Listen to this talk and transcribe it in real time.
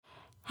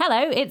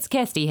Hello, it's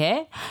Kirsty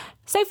here.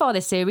 So far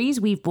this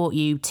series, we've brought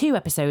you 2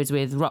 episodes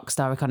with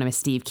rockstar economist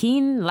Steve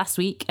Keen. Last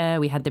week,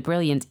 we had the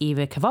brilliant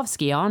Eva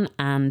Kavovsky on,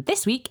 and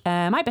this week,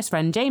 my best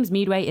friend James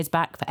Meadway is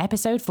back for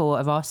episode 4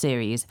 of our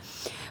series.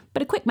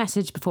 But a quick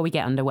message before we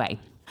get underway.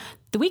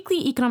 The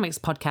Weekly Economics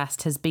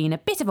podcast has been a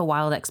bit of a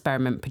wild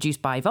experiment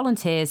produced by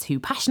volunteers who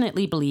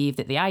passionately believe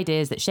that the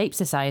ideas that shape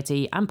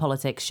society and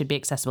politics should be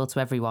accessible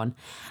to everyone.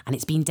 And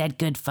it's been dead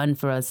good fun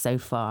for us so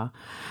far.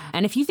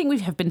 And if you think we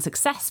have been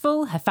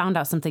successful, have found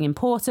out something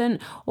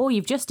important, or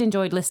you've just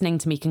enjoyed listening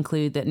to me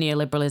conclude that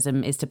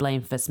neoliberalism is to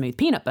blame for smooth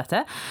peanut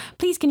butter,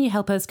 please can you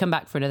help us come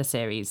back for another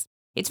series?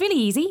 It's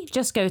really easy.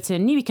 Just go to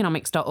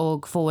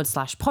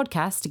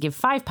neweconomics.org/podcast to give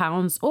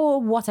 £5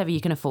 or whatever you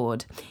can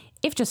afford.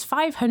 If just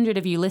 500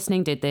 of you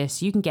listening did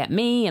this, you can get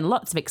me and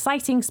lots of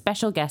exciting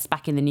special guests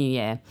back in the new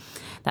year.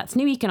 That's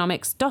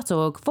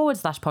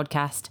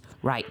neweconomics.org/podcast.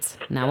 Right,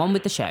 now on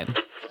with the show.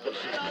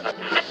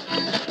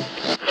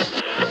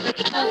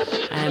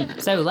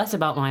 So less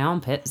about my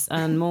armpits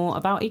and more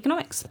about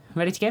economics.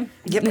 Ready to go?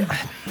 Yep.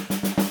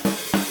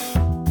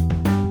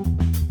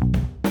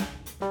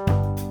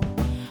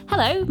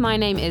 Hello, my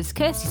name is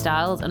Kirsty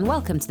Stiles and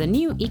welcome to the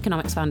New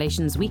Economics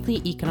Foundation's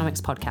Weekly Economics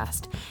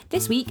podcast.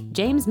 This week,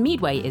 James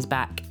Meadway is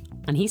back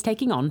and he's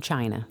taking on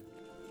China.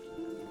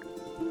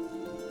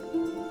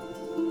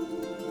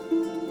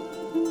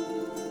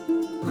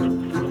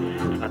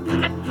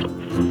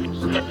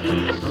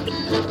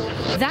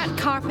 That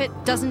carpet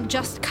doesn't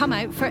just come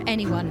out for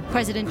anyone.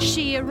 President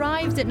Xi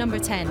arrives at number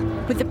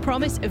 10 with the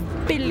promise of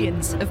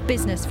billions of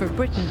business for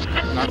Britain.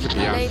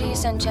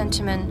 Ladies and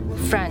gentlemen,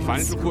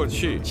 friends,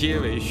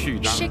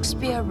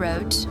 Shakespeare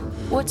wrote,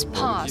 "What's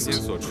past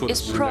is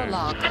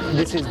prologue."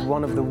 This is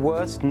one of the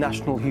worst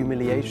national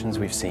humiliations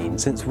we've seen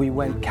since we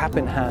went cap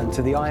in hand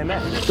to the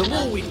IMF. The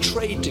more we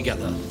trade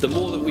together, the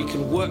more that we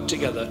can work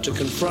together to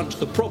confront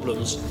the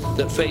problems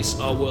that face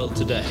our world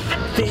today.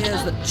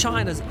 Fears that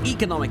China's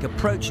economic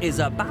approach is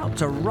about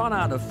to run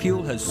out of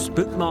fuel has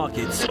spooked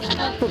markets.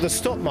 Well, the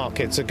stock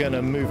markets are going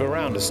to move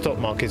around as stock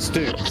markets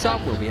do.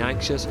 Some will be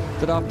anxious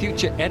that our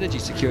future energy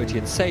security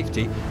and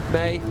safety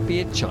may be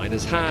in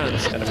China's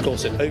hands. And of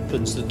course, it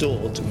opens the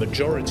door to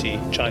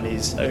majority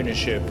Chinese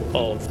ownership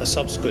of a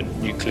subsequent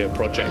nuclear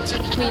project.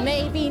 We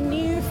may be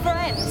new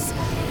friends,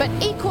 but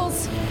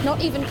equals not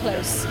even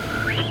close.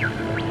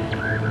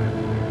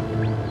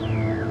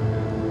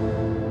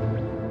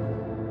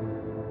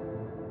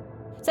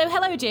 So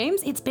hello,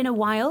 James. It's been a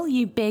while,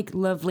 you big,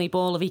 lovely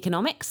ball of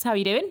economics. How are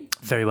you doing?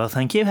 Very well,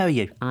 thank you. How are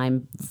you?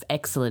 I'm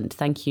excellent,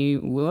 thank you.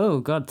 Whoa,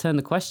 God, turn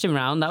the question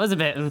round. That was a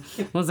bit...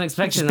 wasn't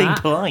expecting Just that. being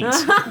polite.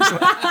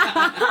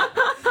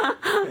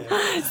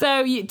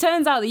 So it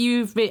turns out that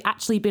you've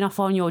actually been off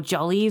on your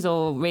jollies,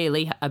 or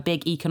really a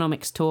big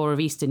economics tour of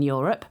Eastern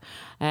Europe.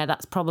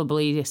 That's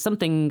probably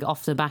something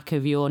off the back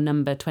of your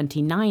number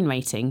 29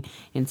 rating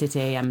in City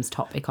AM's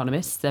top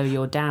economists, though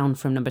you're down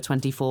from number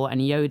 24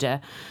 and Yoda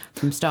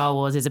from Star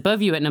Wars is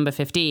above you at number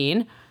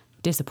 15.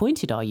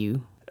 Disappointed, are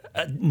you?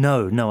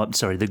 No, I'm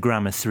sorry, the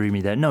grammar threw me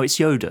there. No, it's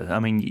Yoda. I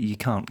mean, you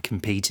can't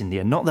compete in the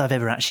end. Not that I've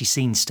ever actually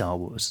seen Star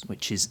Wars,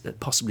 which is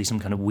possibly some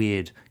kind of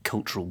weird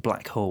cultural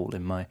black hole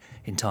in my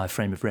entire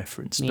frame of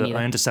reference. Me but neither.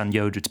 I understand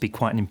Yoda to be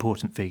quite an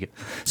important figure.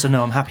 So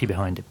no, I'm happy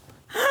behind him.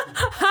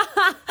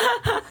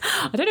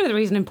 I don't know whether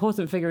he's an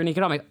important figure in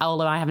economics,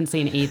 although I haven't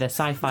seen either.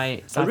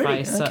 Sci-fi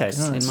Really? sucks,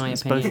 Okay. in my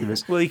It's opinion. both of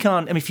us. Well, you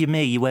can't. I mean, if you're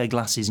me, you wear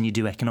glasses and you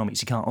do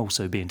economics. You can't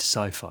also be into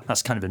sci-fi.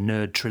 That's kind of a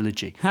nerd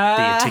trilogy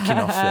that you're ticking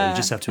off there. You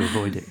just have to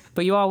avoid it.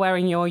 But you are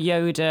wearing your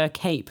Yoda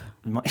cape,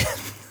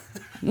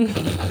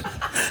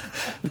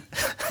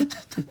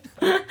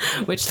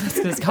 which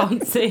listeners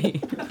can't see.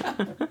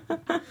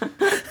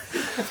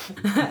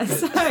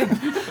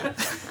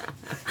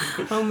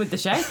 On with the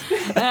show.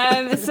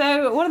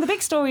 So one of the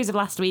big stories of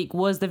last week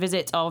was the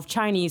visit of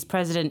Chinese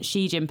President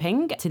Xi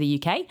Jinping to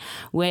the UK,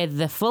 with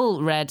the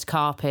full red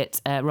carpet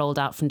rolled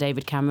out from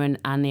David Cameron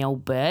and the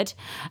old bird,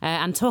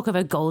 and talk of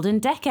a golden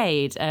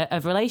decade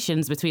of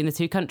relations between the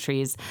two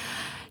countries.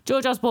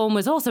 George Osborne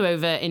was also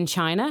over in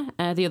China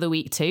the other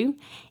week too.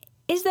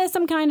 Is there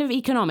some kind of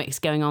economics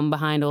going on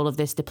behind all of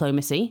this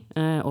diplomacy,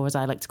 or as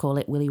I like to call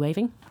it, willy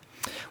waving?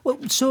 Well,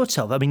 sort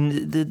of. I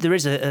mean, there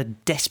is a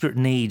desperate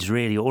need,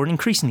 really, or an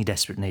increasingly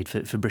desperate need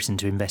for Britain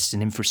to invest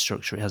in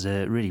infrastructure. It has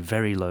a really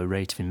very low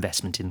rate of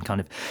investment in kind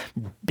of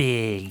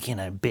big,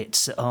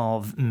 bits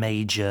of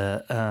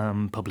major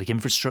public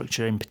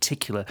infrastructure, in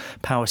particular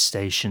power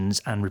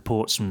stations, and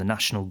reports from the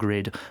national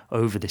grid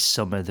over this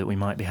summer that we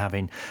might be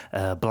having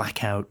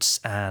blackouts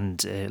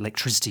and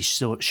electricity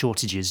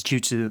shortages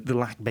due to the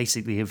lack,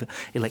 basically, of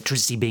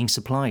electricity being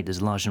supplied,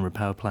 as large number of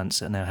power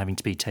plants are now having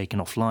to be taken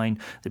offline.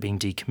 They're being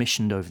decommissioned.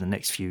 decommissioned over the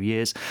next few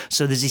years.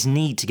 So there's this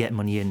need to get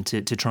money in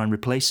to try and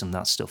replace some of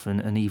that stuff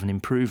and even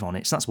improve on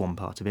it. So that's one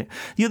part of it.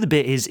 The other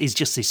bit is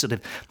just this sort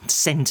of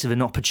sense of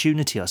an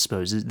opportunity, I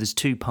suppose. There's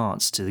two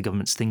parts to the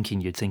government's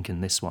thinking, you'd think,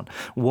 in this one.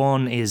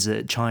 One is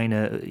that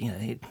China,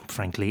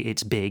 frankly,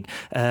 it's big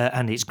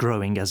and it's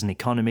growing as an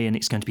economy, and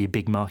it's going to be a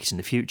big market in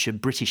the future.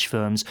 British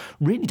firms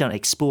really don't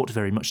export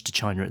very much to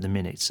China at the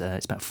minute.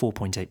 It's about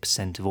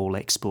 4.8% of all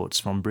exports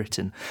from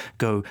Britain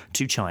go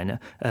to China.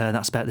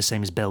 That's about the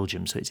same as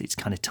Belgium, so it's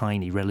kind of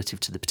tiny relative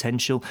to the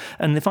potential.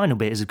 And the final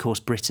bit is, of course,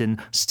 Britain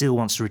still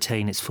wants to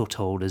retain its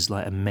foothold as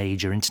like a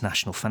major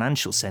international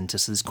financial centre,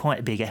 so there's quite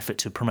a big effort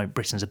to promote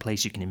Britain as a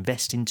place you can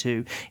invest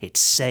into. It's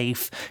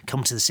safe.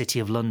 Come to the City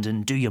of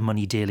London, do your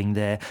money dealing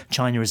there.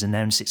 China has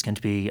announced it's going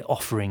to be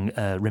offering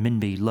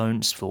renminbi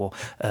loans for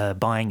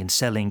buying and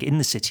selling in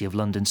the City of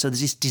London, so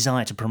there's this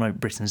desire to promote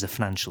Britain as a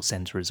financial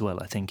centre as well,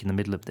 I think, in the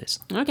middle of this.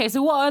 Okay,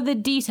 so what are the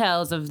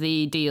details of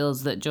the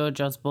deals that George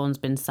Osborne's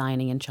been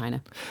signing in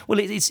China? Well,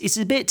 it's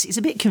a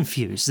bit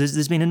confused.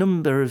 There's been a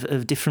number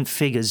of different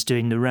figures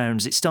doing the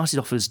rounds. It started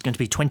off as going to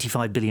be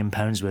 £25 billion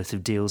worth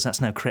of deals.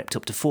 That's now crept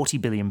up to £40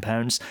 billion.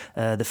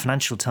 The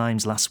Financial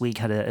Times last week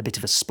had a bit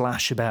of a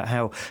splash about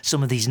how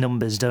some of these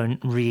numbers don't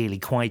really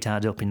quite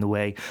add up in the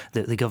way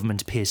that the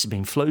government appears to have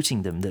been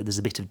floating them, that there's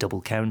a bit of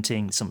double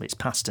counting, some of its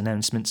past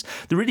announcements.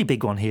 The really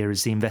big one here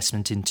is the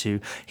investment into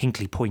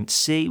Hinkley Point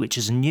C, which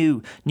is a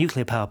new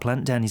nuclear power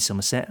plant down in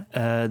Somerset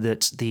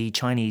that the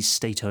Chinese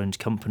state-owned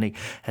company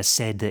has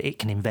said that it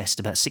can invest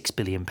about £6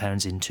 billion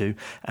into,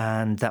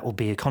 and that will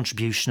be a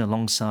contribution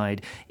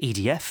alongside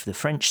EDF, the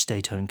French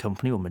state-owned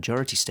company, or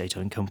majority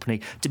state-owned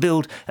company, to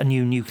build a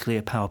new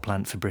nuclear power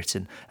plant for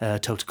Britain,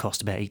 total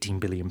cost about £18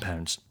 billion.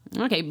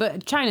 Okay,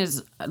 but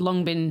China's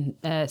long been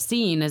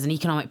seen as an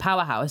economic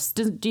powerhouse.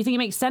 Do you think it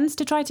makes sense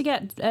to try to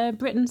get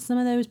Britain some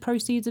of those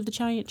proceeds of the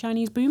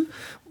Chinese boom?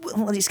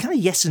 Well, it's kind of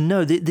yes and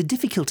no. The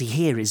difficulty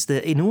here is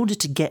that in order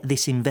to get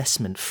this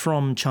investment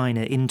from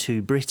China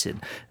into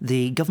Britain,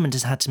 the government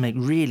has had to make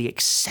really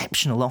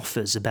exceptional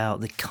offers about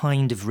the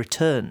kind of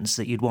returns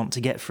that you'd want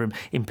to get from,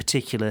 in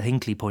particular,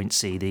 Hinkley Point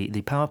C,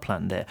 the power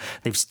plant there.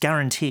 They've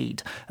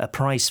guaranteed a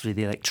price for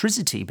the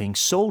electricity being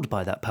sold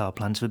by that power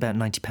plant of about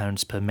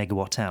 £90 per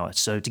megawatt hour.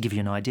 So to give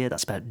you an idea,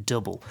 that's about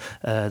double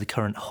the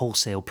current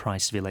wholesale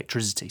price of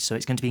electricity. So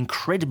it's going to be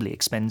incredibly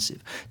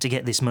expensive to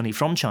get this money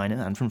from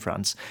China and from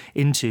France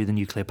into the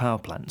nuclear power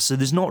plant. So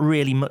there's not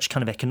really much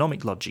kind of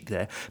economic logic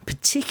there,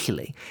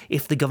 particularly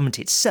if the government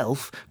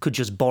itself could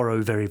just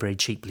borrow very, very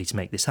cheaply to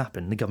make this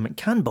happen. The government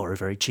can borrow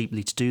very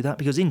cheaply to do that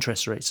because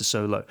interest rates are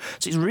so low.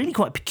 So it's really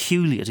quite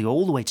peculiar to go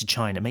all the way to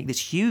China, make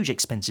this huge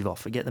expensive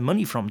offer, get the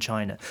money from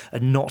China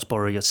and not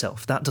borrow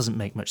yourself. That doesn't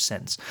make much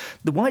sense.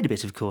 The wider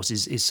bit, of course,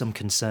 is some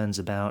concerns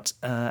about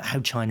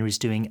how China is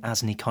doing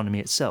as an economy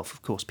itself.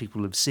 Of course,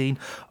 people have seen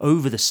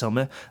over the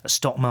summer a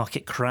stock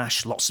market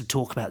crash, lots of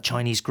talk about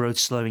Chinese growth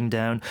slowing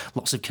down,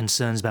 lots of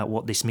concerns about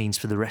what this means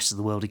for the rest of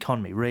the world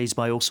economy, raised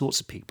by all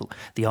sorts of people.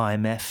 The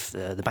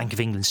IMF, the Bank of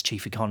England's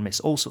chief economist,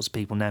 all sorts of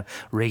people now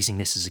raising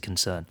this as a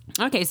concern.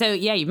 Okay, so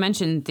yeah, you've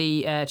mentioned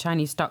the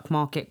Chinese stock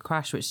market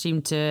crash, which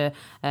seemed to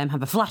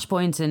have a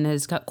flashpoint and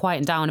has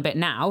quietened down a bit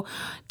now.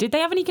 Did they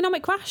have an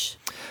economic crash?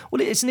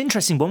 Well, it's an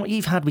interesting one. What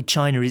you've had with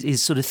China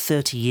is sort of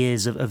 30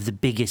 years of the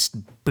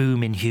biggest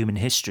boom in human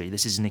history.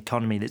 This is an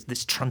economy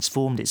that's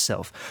transformed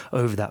itself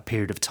over that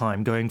period of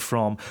time, going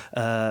from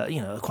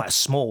quite a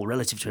small,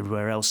 relative to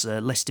everywhere else,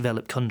 less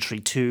developed country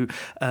to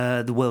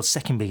the world's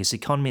second biggest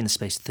economy in the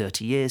space of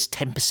 30 years,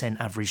 10%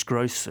 average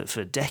growth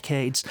for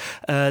decades.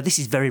 This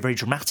is very, very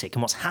dramatic.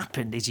 And what's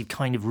happened is you've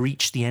kind of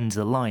reached the end of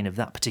the line of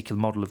that particular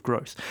model of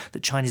growth,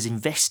 that China's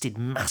invested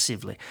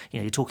massively.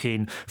 You're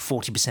talking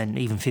 40%,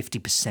 even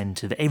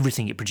 50% of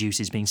everything it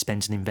produces being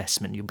spent in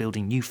investment. You're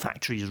building new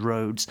factories,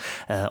 roads,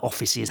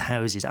 offices,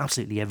 houses,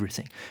 absolutely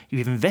everything.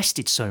 You've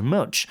invested so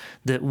much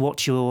that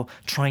what you're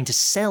trying to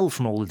sell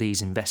from all of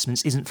these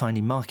investments isn't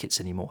finding markets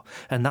anymore.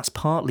 And that's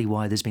partly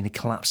why there's been a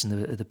collapse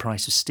in the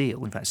price of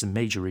steel. In fact, it's a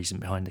major reason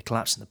behind the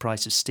collapse in the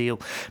price of steel,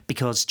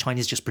 because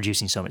China's just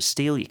producing so much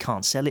steel, you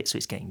can't sell it, so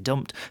it's getting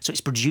dumped. So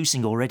it's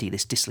producing already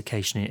this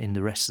dislocation in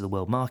the rest of the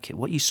world market.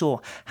 What you saw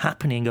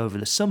happening over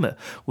the summer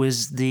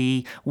was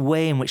the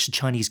way in which the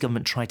Chinese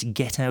government tried to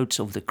get out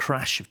of the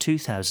crash of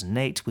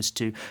 2008 was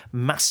to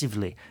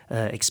massively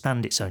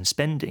expand its own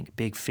spending,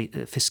 big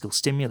fiscal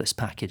stimulus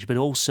package, but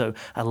also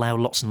allow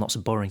lots and lots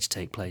of borrowing to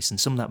take place. And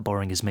some of that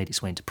borrowing has made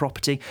its way into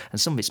property, and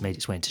some of it's made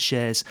its way into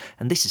shares,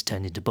 and this has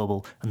turned into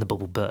bubble, and the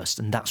bubble burst,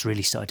 and that's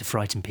really started to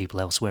frighten people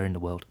elsewhere in the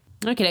world.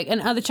 Okay,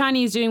 and are the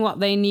Chinese doing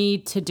what they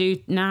need to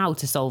do now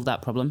to solve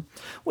that problem?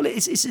 Well,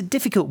 it's a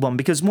difficult one,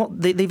 because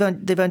what they've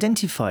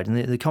identified, and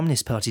the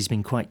Communist Party has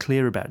been quite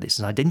clear about this,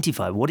 and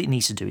identified what it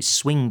needs to do is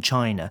swing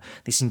China,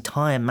 this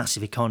entire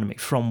massive economy,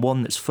 from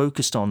one that's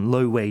focused on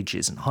low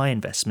wages and high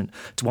investment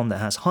to one that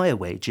has higher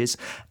wages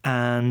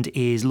and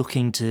is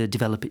looking to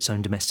develop its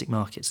own domestic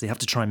markets. They have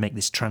to try and make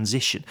this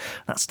transition.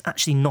 That's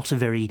actually not a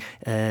very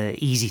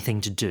easy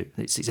thing to do.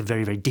 It's a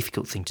very, very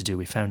difficult thing to do.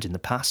 We've found in the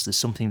past. There's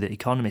something that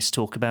economists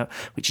talk about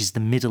which is the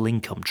middle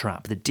income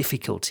trap, the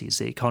difficulties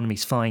the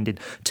economies find in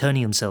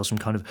turning themselves from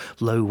kind of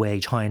low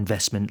wage, high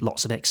investment,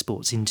 lots of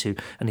exports into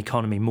an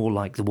economy more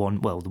like the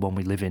one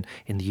we live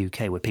in the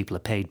UK, where people are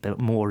paid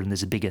more and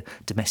there's a bigger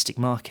domestic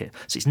market.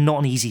 So it's not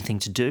an easy thing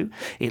to do.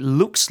 It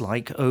looks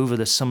like over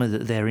the summer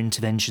that their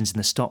interventions in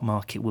the stock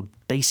market were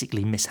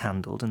basically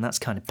mishandled, and that's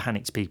kind of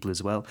panicked people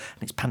as well.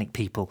 And it's panicked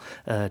people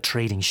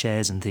trading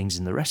shares and things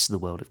in the rest of the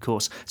world, of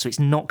course. So it's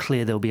not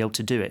clear they'll be able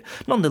to do it.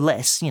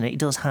 Nonetheless, it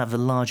does have a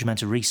large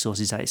amount of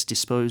resources at its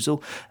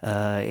disposal.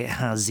 It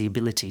has the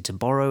ability to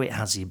borrow. It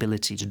has the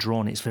ability to draw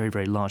on its very,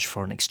 very large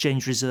foreign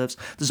exchange reserves.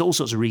 There's all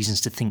sorts of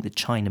reasons to think that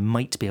China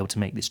might be able to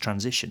make this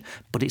transition,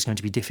 but it's going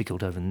to be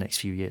difficult over the next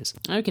few years.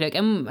 Okay,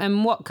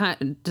 and what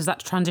does that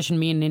transition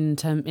mean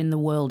in the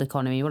world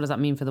economy? What does that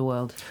mean for the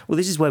world? Well,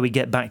 this is where we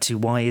get back to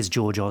why is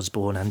George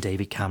Osborne and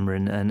David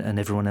Cameron and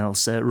everyone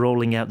else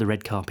rolling out the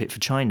red carpet for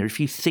China. If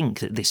you think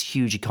that this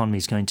huge economy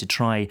is going to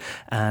try,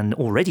 and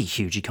already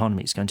huge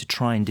economy is going to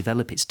try and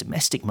develop its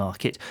domestic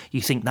market,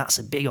 you think that's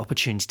a big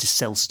opportunity to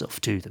sell stuff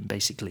to them,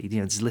 basically.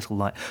 There's little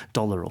like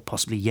dollar or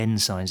possibly yen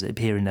signs that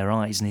appear in their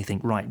eyes, and they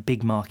think, right,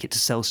 big market to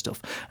sell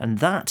stuff. And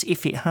that,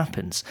 if it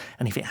happens,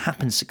 and if it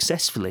happens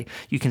successfully,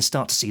 you can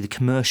start to see the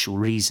commercial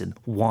reason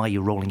why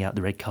you're rolling out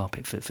the red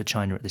carpet for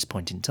China at this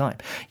point in time.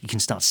 You can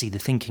start to see the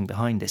thinking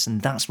behind this,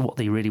 and that's what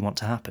they really want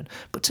to happen.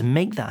 But to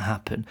make that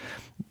happen,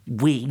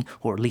 we,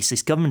 or at least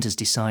this government, has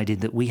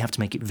decided that we have to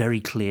make it very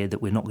clear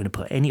that we're not going to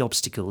put any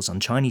obstacles on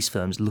Chinese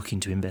firms looking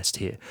to invest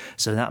here.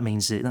 So that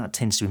means that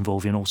tends to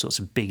involve in all sorts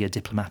of bigger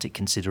diplomatic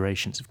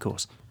considerations, of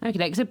course.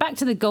 Okay, so back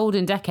to the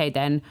golden decade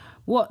then.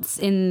 What's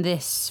in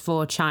this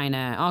for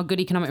China? Are good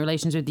economic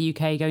relations with the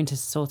UK going to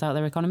sort out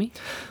their economy?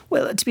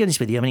 Well, to be honest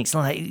with you, it's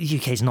like the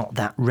UK is not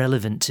that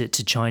relevant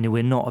to China.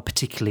 We're not a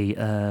particularly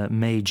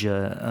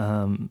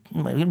major,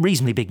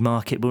 reasonably big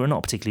market, but we're not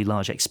a particularly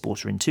large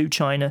exporter into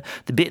China.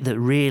 The bit that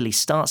really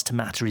starts to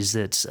matter is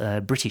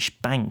that British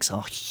banks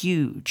are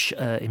huge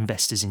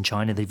investors in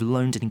China. They've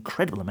loaned an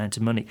incredible amount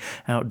of money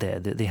out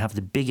there. They have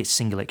the biggest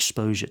single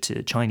exposure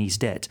to Chinese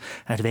debt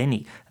out of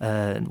any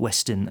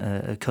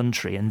Western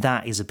country, and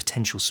that is a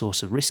potential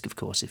source of risk, of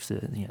course, if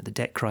the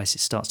debt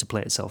crisis starts to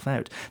play itself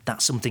out.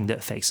 That's something that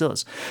affects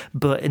us.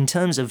 But in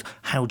terms of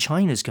how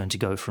China's going to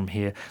go from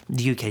here,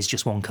 the UK is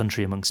just one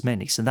country amongst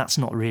many, so that's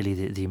not really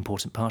the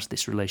important part of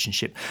this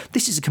relationship.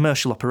 This is a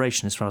commercial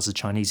operation as far as the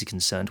Chinese are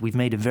concerned. We've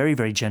made a very,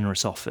 very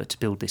generous offer to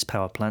build this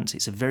power plant.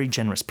 It's a very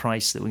generous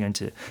price that we're going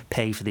to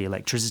pay for the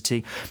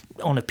electricity.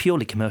 On a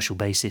purely commercial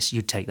basis,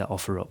 you'd take that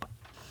offer up.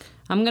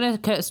 I'm going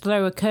to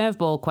throw a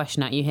curveball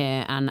question at you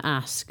here and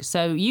ask.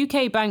 So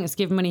UK banks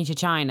give money to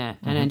China,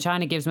 and then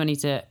China gives money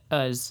to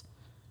us?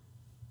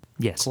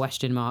 Yes.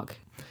 Question mark.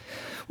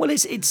 Well,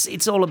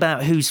 it's all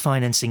about who's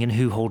financing and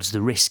who holds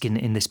the risk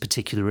in this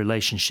particular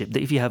relationship.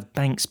 That if you have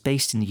banks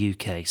based in the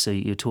UK, so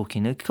you're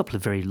talking a couple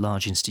of very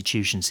large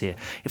institutions here,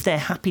 if they're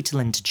happy to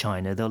lend to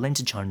China, they'll lend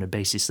to China on the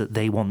basis that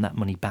they want that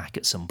money back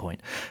at some point.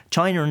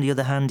 China, on the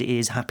other hand,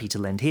 is happy to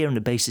lend here on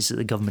the basis that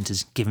the government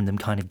has given them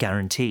kind of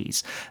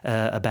guarantees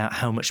about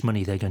how much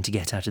money they're going to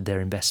get out of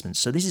their investments.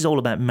 So this is all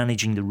about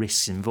managing the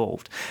risks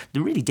involved.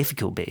 The really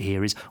difficult bit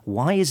here is,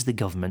 why is the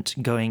government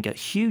going at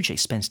huge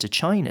expense to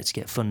China to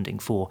get funding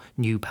for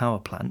new power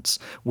plants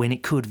when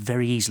it could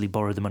very easily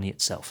borrow the money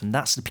itself? And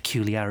that's the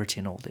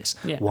peculiarity in all this.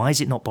 Yeah. Why is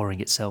it not borrowing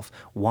itself?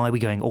 Why are we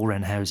going all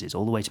around houses,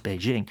 all the way to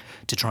Beijing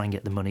to try and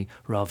get the money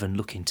rather than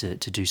looking to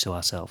do so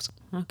ourselves?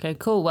 Okay,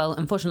 cool. Well,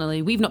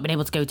 unfortunately, we've not been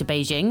able to go to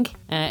Beijing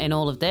in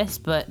all of this,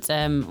 but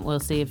we'll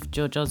see if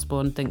George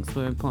Osborne thinks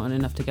we're important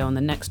enough to go on the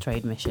next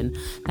trade mission.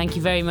 Thank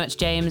you very much,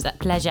 James. A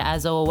pleasure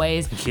as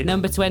always.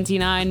 Number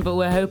 29, but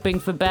we're hoping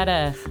for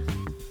better.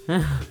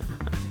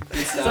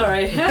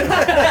 Sorry.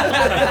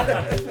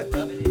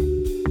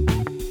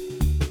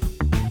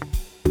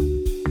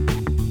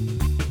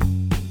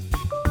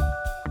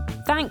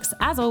 Thanks,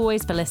 as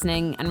always, for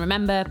listening. And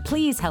remember,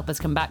 please help us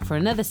come back for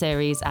another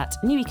series at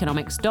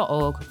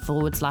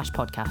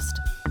neweconomics.org/podcast.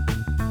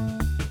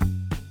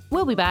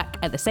 We'll be back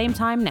at the same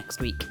time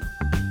next week.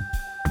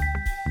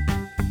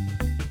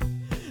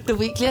 The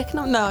weekly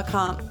economic... No, I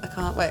can't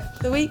wait.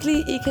 The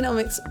weekly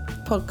economics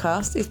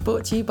podcast is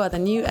brought to you by the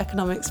New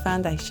Economics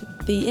Foundation,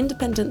 the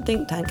independent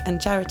think tank and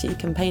charity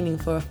campaigning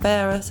for a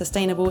fairer,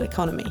 sustainable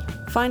economy.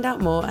 Find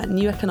out more at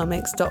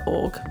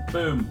neweconomics.org.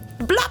 Boom.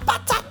 Blah, blah,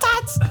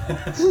 tats.